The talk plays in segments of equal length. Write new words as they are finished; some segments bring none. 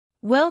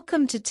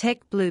Welcome to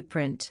Tech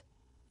Blueprint,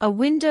 a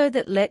window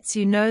that lets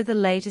you know the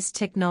latest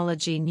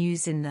technology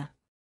news in the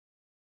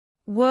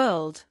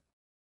world.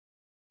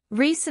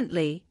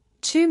 Recently,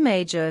 two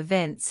major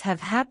events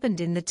have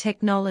happened in the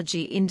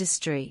technology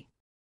industry.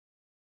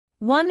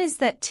 One is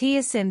that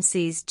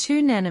TSMC's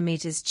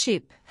 2nm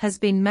chip has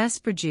been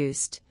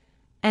mass-produced,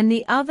 and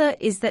the other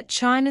is that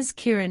China's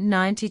Kirin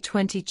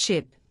 9020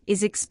 chip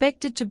is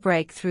expected to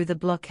break through the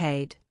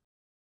blockade.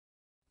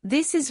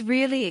 This is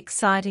really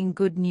exciting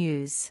good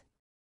news.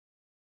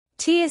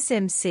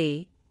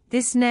 TSMC,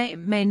 this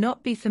name may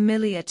not be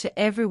familiar to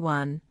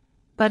everyone,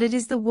 but it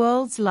is the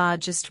world's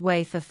largest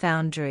wafer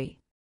foundry.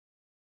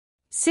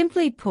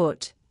 Simply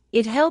put,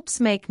 it helps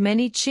make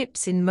many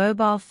chips in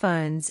mobile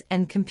phones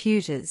and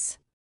computers.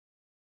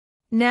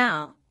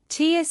 Now,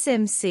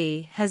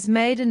 TSMC has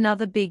made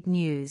another big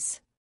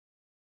news.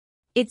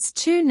 Its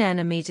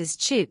 2nm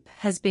chip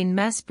has been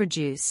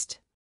mass-produced.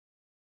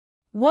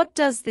 What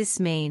does this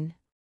mean?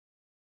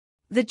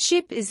 The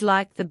chip is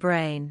like the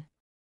brain.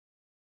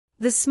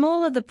 The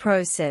smaller the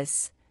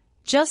process,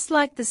 just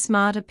like the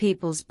smarter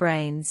people's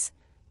brains,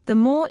 the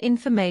more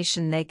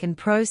information they can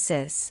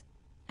process,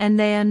 and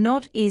they are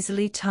not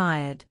easily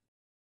tired.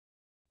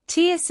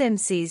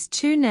 TSMC's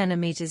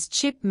 2nm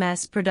chip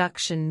mass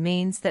production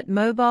means that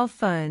mobile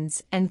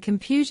phones and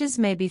computers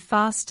may be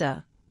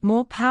faster,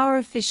 more power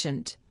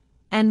efficient,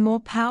 and more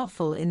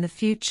powerful in the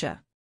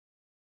future.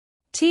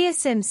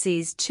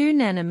 TSMC's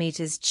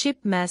 2nm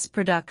chip mass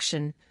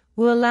production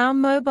will allow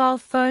mobile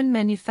phone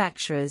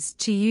manufacturers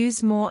to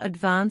use more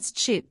advanced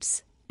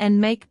chips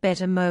and make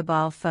better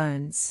mobile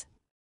phones.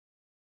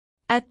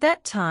 At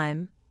that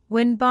time,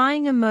 when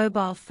buying a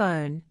mobile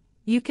phone,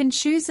 you can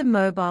choose a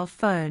mobile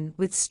phone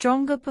with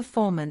stronger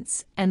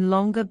performance and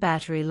longer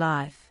battery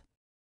life.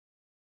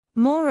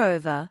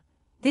 Moreover,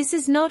 this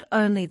is not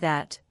only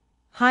that,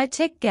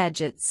 high-tech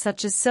gadgets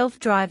such as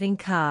self-driving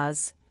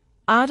cars,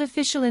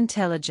 artificial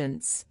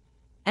intelligence,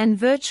 and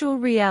virtual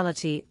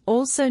reality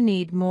also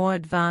need more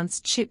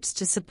advanced chips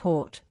to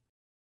support.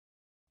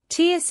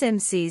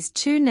 TSMC's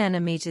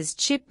 2nm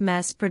chip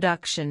mass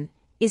production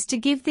is to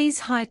give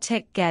these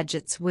high-tech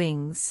gadgets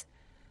wings,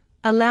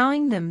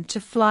 allowing them to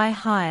fly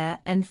higher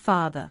and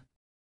farther.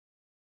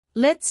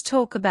 Let's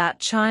talk about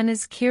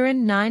China's Kirin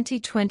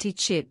 9020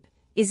 chip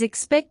is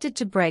expected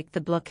to break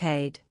the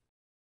blockade.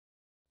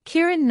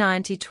 Kirin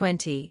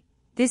 9020,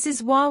 this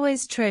is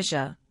Huawei's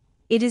treasure.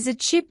 It is a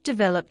chip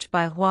developed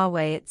by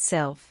Huawei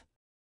itself.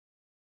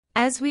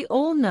 As we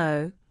all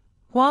know,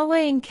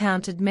 Huawei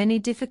encountered many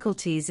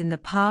difficulties in the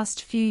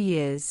past few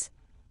years,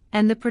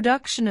 and the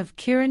production of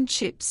Kirin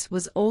chips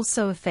was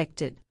also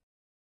affected.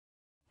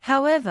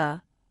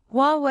 However,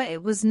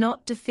 Huawei was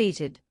not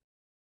defeated.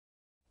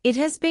 It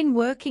has been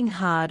working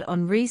hard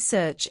on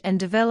research and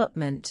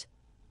development,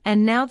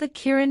 and now the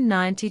Kirin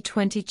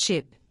 9020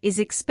 chip is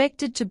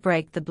expected to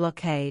break the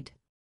blockade.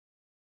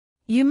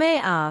 You may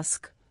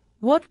ask,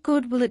 what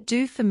good will it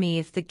do for me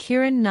if the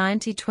Kirin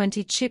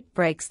 9020 chip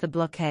breaks the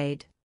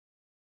blockade?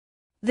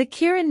 The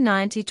Kirin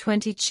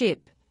 9020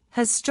 chip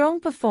has strong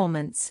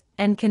performance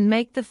and can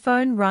make the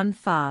phone run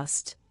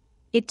fast.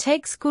 It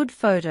takes good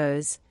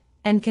photos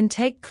and can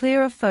take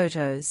clearer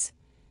photos.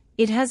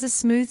 It has a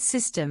smooth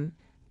system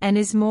and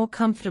is more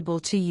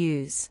comfortable to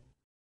use.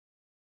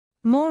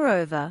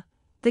 Moreover,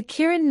 the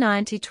Kirin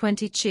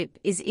 9020 chip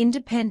is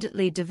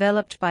independently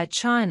developed by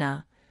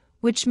China,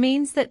 which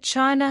means that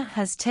China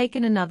has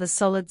taken another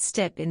solid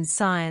step in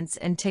science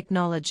and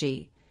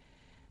technology,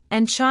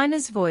 and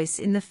China's voice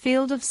in the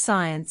field of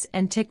science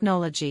and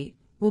technology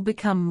will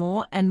become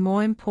more and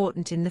more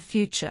important in the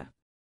future.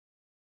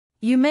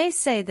 You may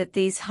say that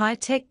these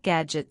high-tech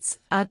gadgets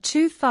are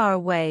too far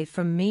away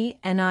from me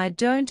and I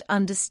don't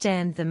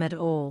understand them at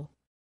all.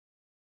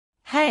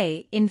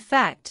 Hey, in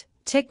fact,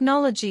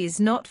 technology is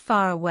not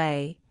far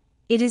away,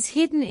 it is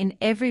hidden in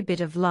every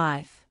bit of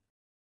life.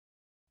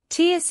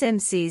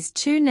 TSMC's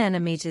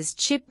 2nm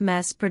chip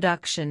mass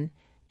production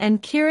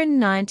and Kirin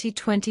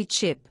 9020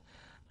 chip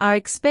are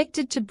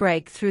expected to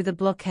break through the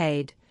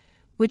blockade,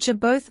 which are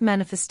both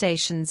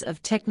manifestations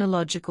of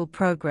technological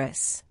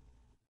progress.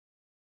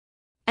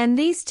 And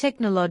these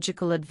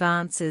technological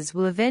advances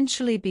will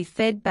eventually be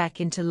fed back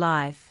into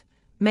life,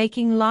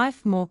 making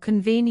life more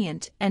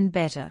convenient and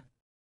better.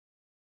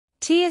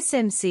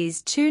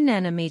 TSMC's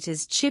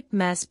 2nm chip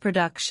mass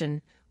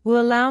production will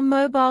allow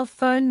mobile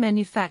phone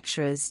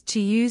manufacturers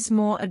to use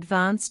more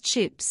advanced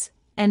chips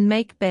and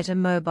make better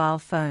mobile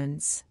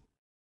phones.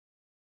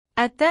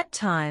 At that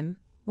time,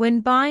 when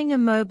buying a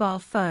mobile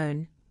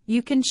phone,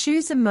 you can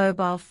choose a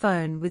mobile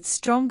phone with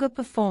stronger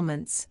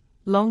performance,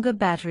 longer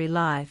battery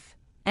life,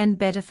 and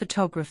better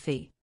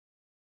photography.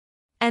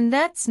 And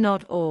that's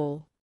not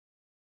all.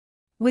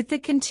 With the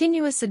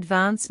continuous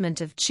advancement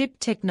of chip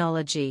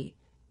technology,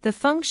 the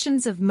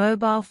functions of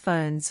mobile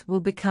phones will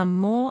become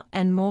more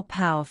and more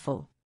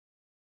powerful.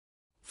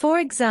 For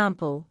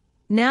example,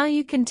 now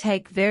you can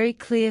take very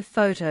clear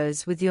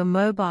photos with your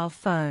mobile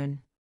phone.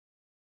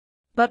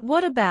 But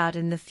what about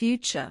in the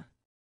future?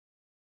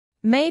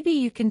 Maybe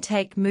you can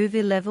take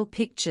movie-level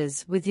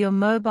pictures with your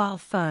mobile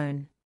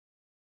phone.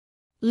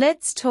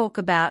 Let's talk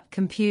about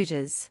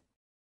computers.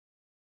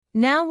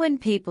 Now when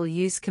people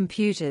use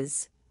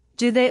computers,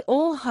 do they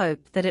all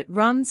hope that it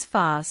runs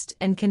fast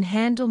and can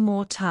handle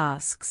more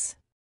tasks?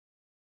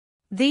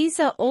 These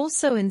are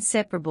also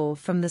inseparable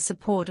from the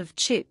support of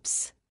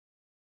chips.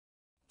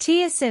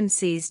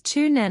 TSMC's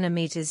 2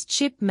 nanometers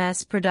chip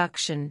mass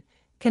production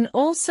can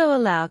also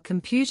allow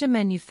computer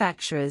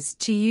manufacturers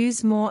to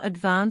use more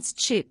advanced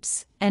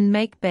chips and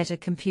make better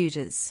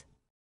computers.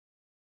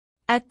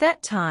 At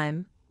that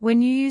time,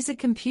 when you use a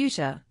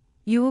computer,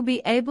 you will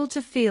be able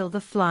to feel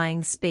the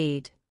flying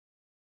speed.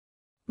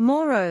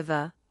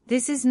 Moreover,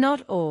 this is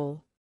not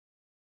all.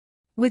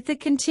 With the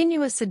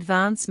continuous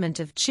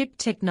advancement of chip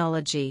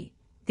technology,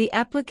 the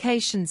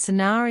application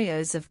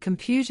scenarios of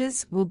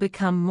computers will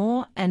become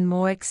more and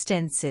more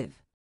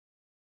extensive.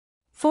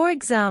 For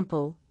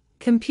example,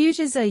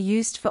 computers are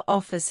used for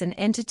office and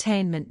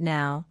entertainment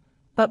now,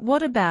 but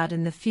what about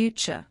in the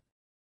future?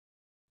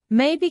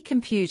 Maybe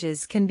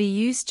computers can be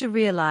used to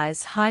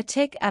realize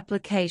high-tech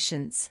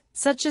applications,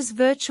 such as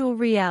virtual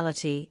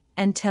reality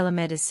and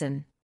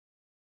telemedicine.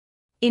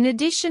 In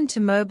addition to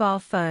mobile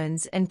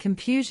phones and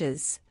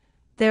computers,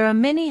 there are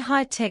many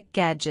high-tech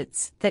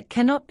gadgets that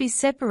cannot be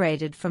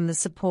separated from the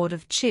support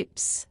of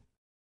chips.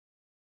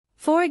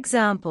 For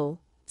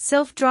example,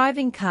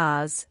 self-driving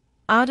cars,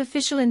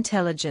 artificial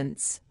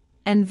intelligence,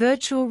 and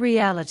virtual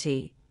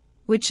reality,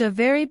 which are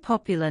very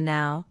popular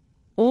now,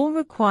 all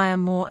require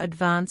more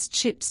advanced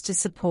chips to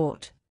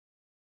support.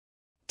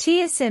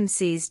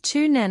 TSMC's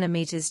 2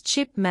 nanometers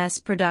chip mass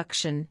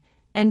production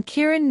and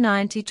Kirin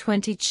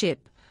 9020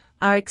 chip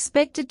are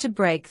expected to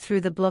break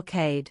through the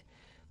blockade,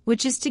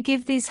 which is to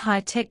give these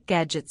high-tech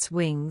gadgets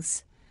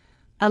wings,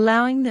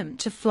 allowing them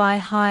to fly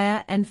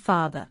higher and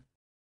farther.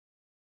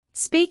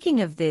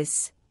 Speaking of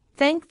this,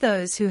 thank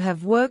those who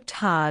have worked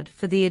hard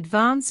for the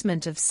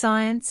advancement of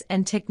science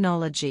and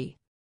technology.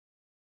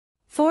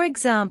 For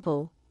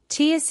example,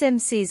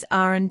 TSMC's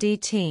R&D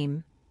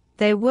team,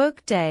 they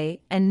work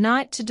day and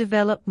night to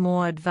develop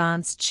more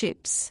advanced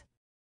chips.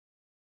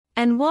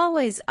 And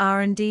Huawei's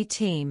R&D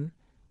team,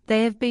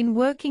 they have been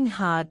working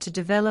hard to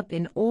develop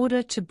in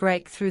order to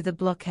break through the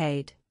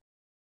blockade.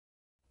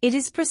 It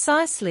is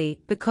precisely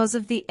because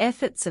of the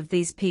efforts of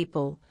these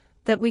people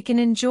that we can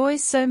enjoy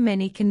so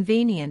many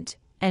convenient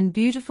and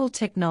beautiful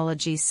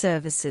technology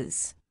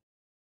services.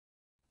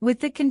 With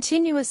the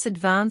continuous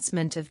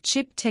advancement of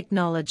chip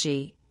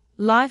technology,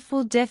 life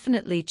will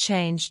definitely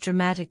change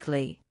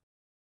dramatically.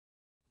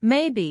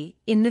 Maybe,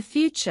 in the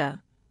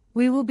future,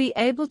 we will be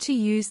able to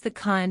use the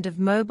kind of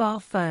mobile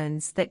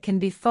phones that can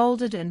be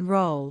folded and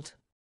rolled.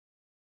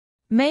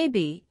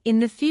 Maybe, in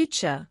the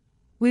future,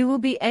 we will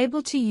be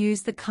able to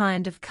use the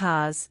kind of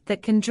cars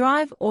that can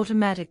drive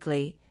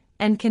automatically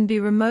and can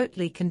be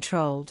remotely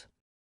controlled.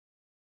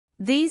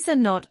 These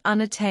are not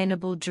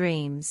unattainable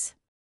dreams.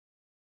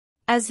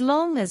 As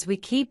long as we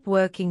keep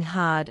working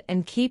hard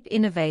and keep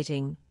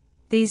innovating,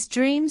 these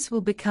dreams will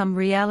become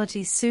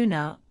reality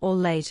sooner or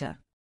later.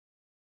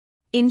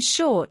 In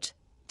short,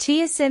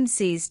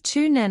 TSMC's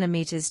 2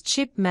 nanometers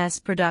chip mass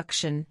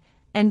production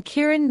and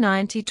Kirin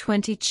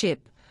 9020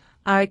 chip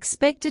are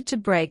expected to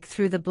break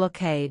through the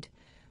blockade,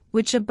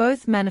 which are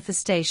both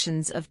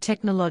manifestations of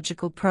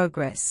technological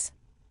progress.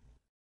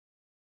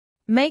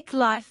 Make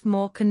life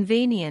more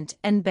convenient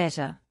and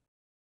better.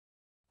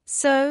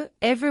 So,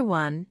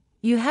 everyone,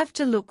 you have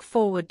to look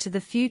forward to the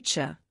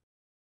future.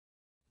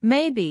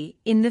 Maybe,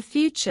 in the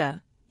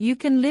future, you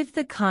can live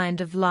the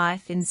kind of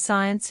life in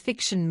science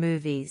fiction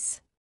movies.